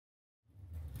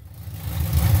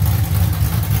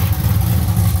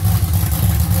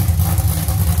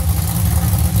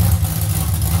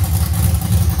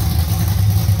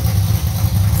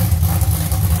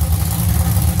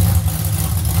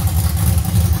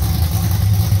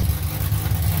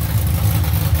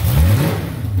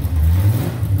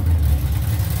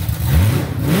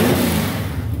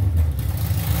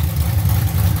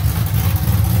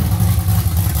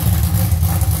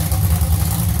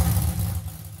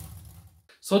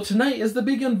So tonight is the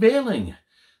big unveiling,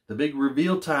 the big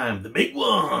reveal time, the big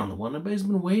one, the one everybody's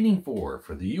been waiting for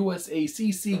the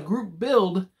USACC group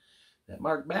build that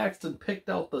Mark Batson picked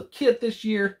out the kit this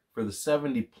year for the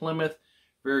 70 Plymouth.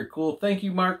 Very cool. Thank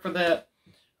you, Mark, for that.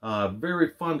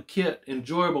 Very fun kit,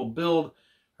 enjoyable build.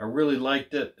 I really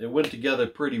liked it. It went together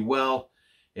pretty well.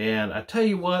 And I tell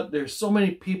you what, there's so many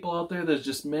people out there. There's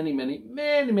just many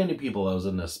people that was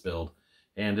in this build.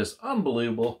 And just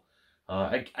unbelievable.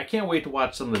 I can't wait to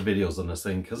watch some of the videos on this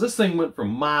thing, because this thing went from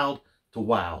mild to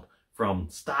wild. From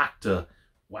stock to,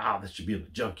 wow, this should be in the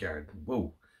junkyard.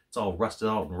 Whoa, it's all rusted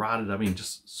out and rotted. I mean,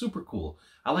 just super cool.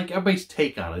 I like everybody's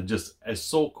take on it. Just, it's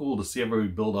so cool to see everybody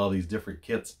build all these different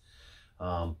kits.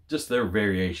 Just their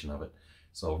variation of it.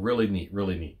 So really neat,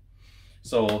 really neat.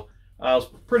 So I was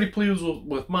pretty pleased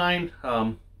with mine.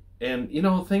 And you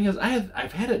know, the thing is,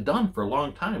 I've had it done for a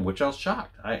long time, which I was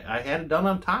shocked. I had it done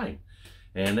on time,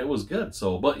 and it was good.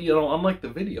 So, but you know, unlike the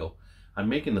video, I'm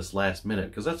making this last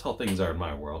minute, because that's how things are in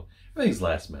my world. Everything's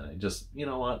last minute. Just, you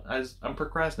know what, I'm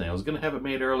procrastinating. I was gonna have it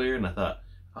made earlier, and I thought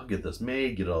I'll get this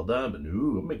made, get it all done, but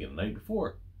no, I'm making it the night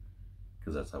before,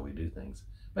 because that's how we do things.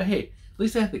 But hey, at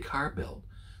least I had the car build.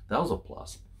 That was a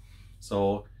plus.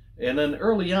 So, and then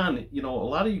early on, you know, a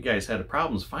lot of you guys had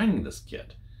problems finding this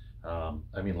kit.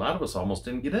 I mean, a lot of us almost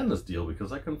didn't get in this deal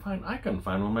because I couldn't find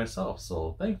one myself.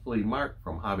 So thankfully, Mark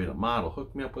from Hobby Nut Model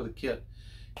hooked me up with a kit,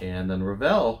 and then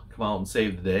Revell come out and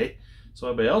saved the day, so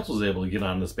everybody else was able to get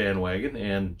on this bandwagon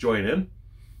and join in.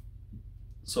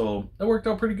 So that worked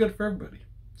out pretty good for everybody.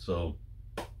 So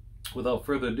without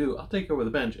further ado, I'll take over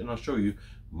the bench and I'll show you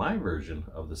my version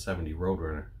of the 70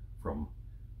 Roadrunner from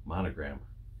Monogram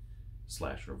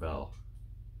 / Revell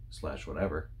 /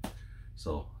 whatever.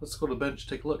 So let's go to the bench and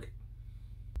take a look.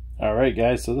 Alright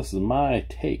guys, so this is my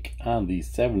take on the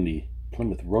 70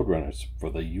 Plymouth Roadrunners for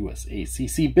the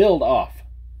USACC build off.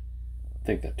 I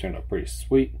think that turned out pretty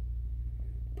sweet.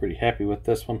 Pretty happy with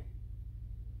this one.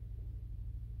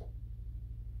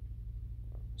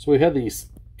 So we had these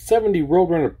 70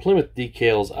 Roadrunner Plymouth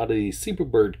decals out of the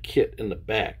Superbird kit in the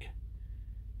back.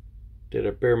 Did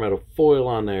a bare metal foil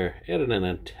on there, added an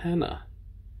antenna.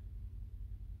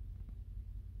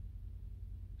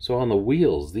 So on the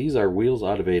wheels, these are wheels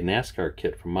out of a NASCAR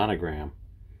kit from Monogram.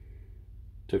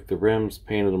 Took the rims,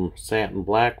 painted them satin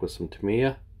black with some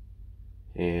Tamiya,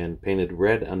 and painted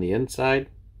red on the inside.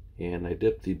 And I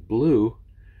dipped the blue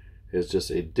as just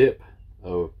a dip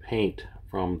of paint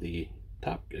from the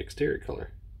top exterior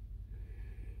color.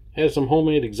 Had some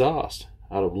homemade exhaust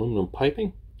out of aluminum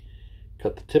piping.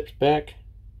 Cut the tips back.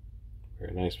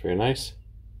 Very nice, very nice.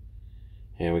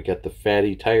 And we got the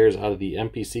fatty tires out of the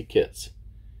MPC kits.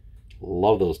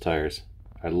 Love those tires.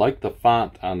 I like the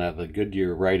font on that. The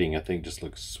Goodyear writing, I think, just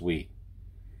looks sweet.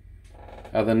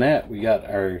 Other than that, we got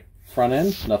our front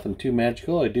end. Nothing too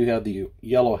magical. I do have the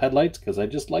yellow headlights because I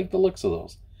just like the looks of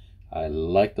those. I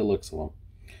like the looks of them.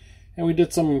 And we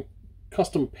did some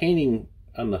custom painting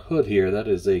on the hood here. That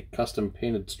is a custom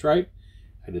painted stripe.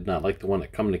 I did not like the one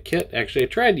that come in the kit. Actually, I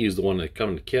tried to use the one that come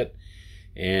in the kit,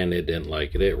 and it didn't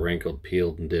like it. It wrinkled,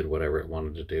 peeled, and did whatever it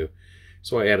wanted to do.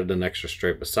 So I added an extra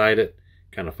stripe beside it,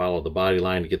 kind of followed the body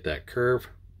line to get that curve.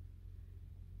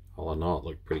 All in all, it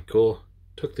looked pretty cool.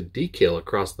 Took the decal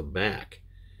across the back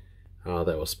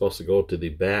that was supposed to go to the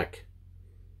back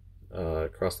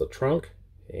across the trunk,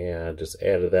 and just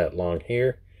added that along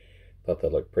here. Thought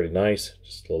that looked pretty nice.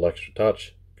 Just a little extra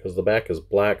touch, because the back is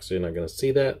black, so you're not going to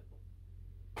see that.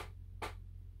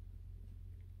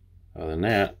 Other than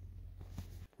that,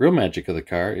 real magic of the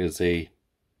car is a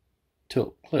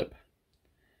tilt clip.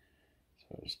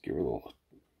 So I'll just give it a little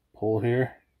pull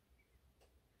here.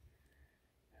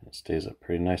 It stays up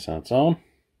pretty nice on its own.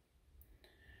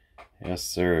 Yes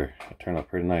sir, it turned out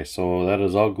pretty nice. So that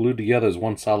is all glued together as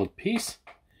one solid piece.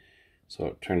 So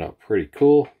it turned out pretty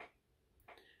cool.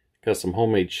 Got some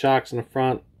homemade shocks in the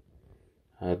front.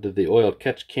 Did the oil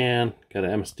catch can. Got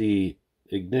an MSD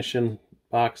ignition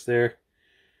box there.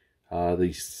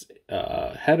 These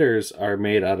headers are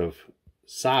made out of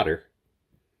solder.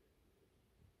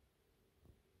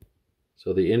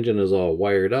 So the engine is all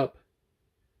wired up.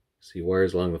 See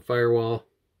wires along the firewall.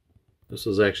 This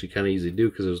was actually kind of easy to do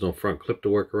because there was no front clip to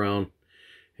work around.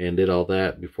 And did all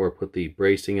that before I put the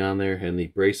bracing on there. And the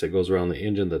brace that goes around the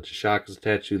engine that the shock is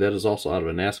attached to, that is also out of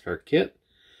a NASCAR kit.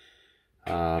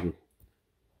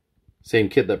 Same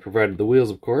kit that provided the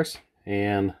wheels, of course.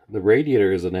 And the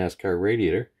radiator is a NASCAR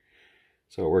radiator.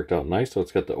 So it worked out nice. So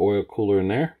it's got the oil cooler in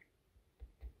there.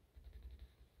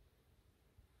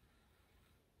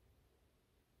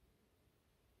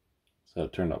 So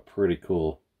it turned out pretty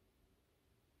cool.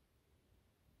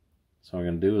 So what I'm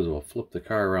going to do is we'll flip the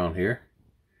car around here.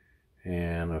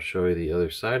 And I'll show you the other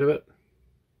side of it.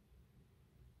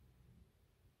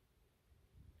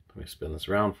 Let me spin this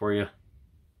around for you.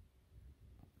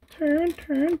 Turn,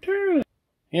 turn, turn.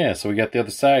 Yeah, so we got the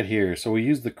other side here. So we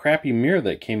used the crappy mirror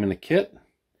that came in the kit.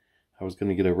 I was going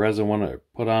to get a resin one to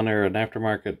put on there, an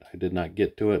aftermarket. I did not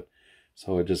get to it.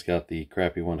 So I just got the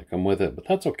crappy one to come with it. But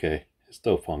that's okay. It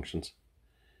still functions.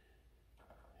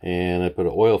 And I put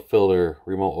an oil filter,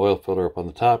 remote oil filter up on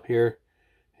the top here.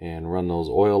 And run those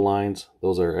oil lines.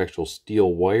 Those are actual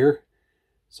steel wire.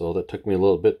 So that took me a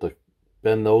little bit to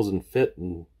bend those and fit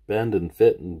and bend and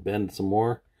fit and bend some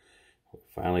more.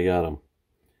 Finally got them.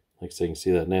 Like so you can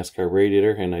see that NASCAR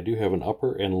radiator, and I do have an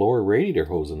upper and lower radiator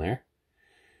hose in there.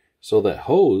 So that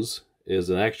hose is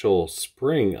an actual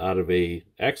spring out of a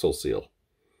axle seal.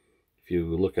 If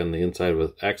you look on the inside of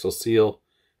an axle seal,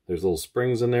 there's little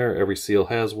springs in there. Every seal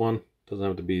has one. Doesn't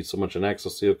have to be so much an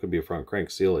axle seal, could be a front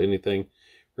crank seal, anything.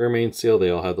 Rear main seal, they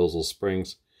all have those little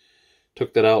springs.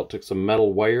 Took that out, took some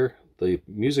metal wire, the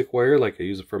music wire like I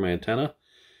use it for my antenna,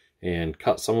 and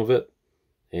cut some of it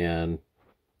and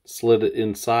slid it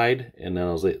inside, and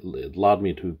then it allowed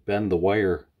me to bend the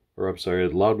wire, or I'm sorry,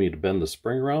 it allowed me to bend the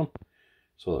spring around.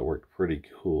 So that worked pretty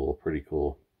cool, pretty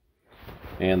cool.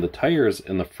 And the tires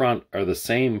in the front are the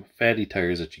same fatty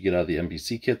tires that you get out of the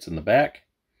MBC kits in the back.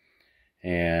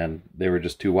 And they were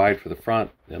just too wide for the front.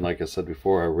 And like I said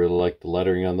before, I really like the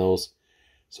lettering on those.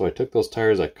 So I took those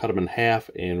tires, I cut them in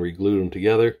half and re-glued them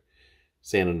together,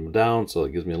 sanded them down so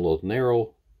it gives me a little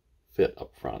narrow fit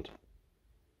up front.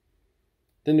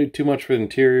 Didn't do too much for the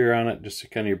interior on it, just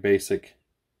kind of your basic,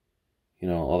 you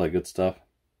know, all that good stuff.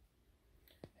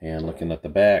 And looking at the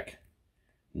back,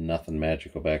 nothing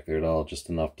magical back there at all, just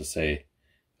enough to say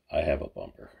I have a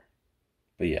bumper.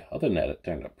 But yeah, other than that, it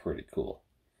turned out pretty cool.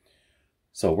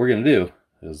 So what we're going to do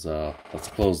is let's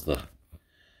close the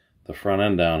front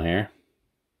end down here.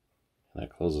 And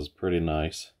that closes pretty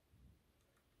nice.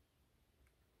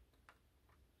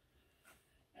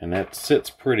 And that sits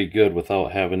pretty good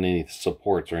without having any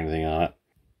supports or anything on it.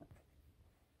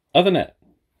 Other than that,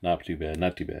 not too bad,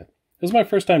 not too bad. This is my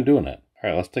first time doing it.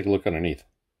 Alright, let's take a look underneath.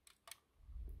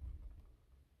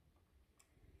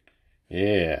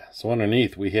 Yeah, so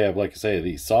underneath we have, like I say,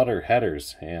 the solder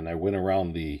headers. And I went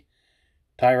around the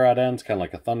tie rod ends, kind of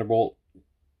like a Thunderbolt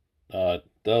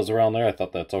does around there. I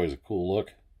thought that's always a cool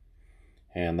look.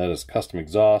 And that is custom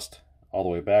exhaust all the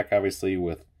way back, obviously,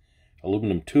 with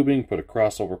aluminum tubing. Put a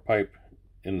crossover pipe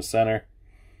in the center.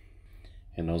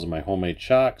 And those are my homemade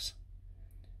shocks.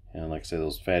 And like I say,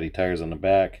 those fatty tires on the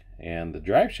back. And the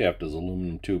drive shaft is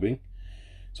aluminum tubing.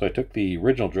 So I took the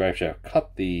original drive shaft,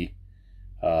 cut the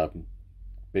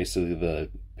basically the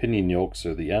pinion yokes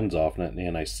or the ends off it,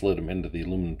 and I slid them into the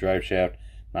aluminum drive shaft.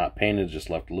 Not painted, just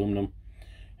left aluminum.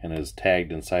 And it is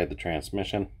tagged inside the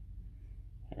transmission.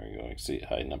 There we go, you can see it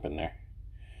hiding up in there.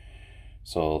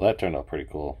 So that turned out pretty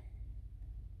cool.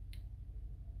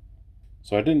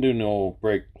 So I didn't do no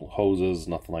brake hoses,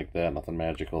 nothing like that, nothing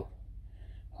magical.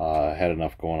 I had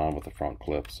enough going on with the front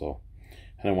clip, so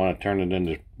I didn't want to turn it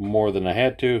into more than I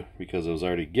had to because it was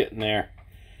already getting there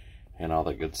and all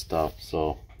that good stuff.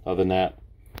 So other than that,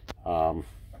 I'm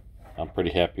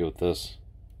pretty happy with this.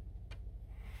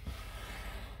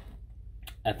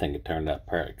 I think it turned out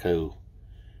pretty cool.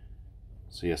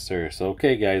 So yes sir. So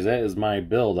okay guys, that is my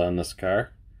build on this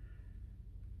car.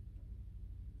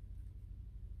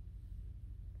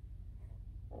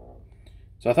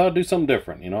 So I thought I'd do something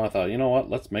different. You know, I thought, you know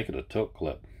what, let's make it a tilt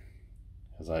clip.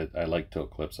 Because I like tilt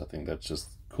clips. I think that's just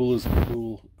cool as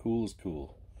cool, cool as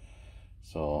cool.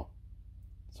 So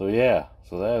yeah,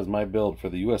 so that is my build for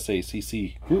the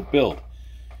USACC group build.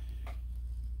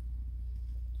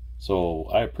 So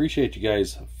I appreciate you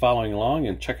guys following along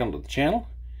and checking out the channel.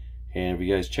 And if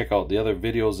you guys check out the other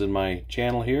videos in my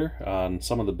channel here on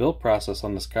some of the build process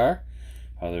on this car,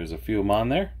 there's a few of them on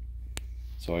there.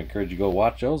 So I encourage you to go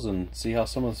watch those and see how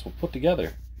some of this will put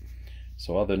together.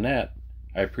 So other than that,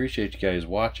 I appreciate you guys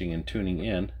watching and tuning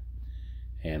in.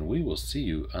 And we will see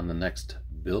you on the next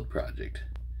build project.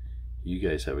 You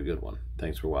guys have a good one.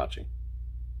 Thanks for watching.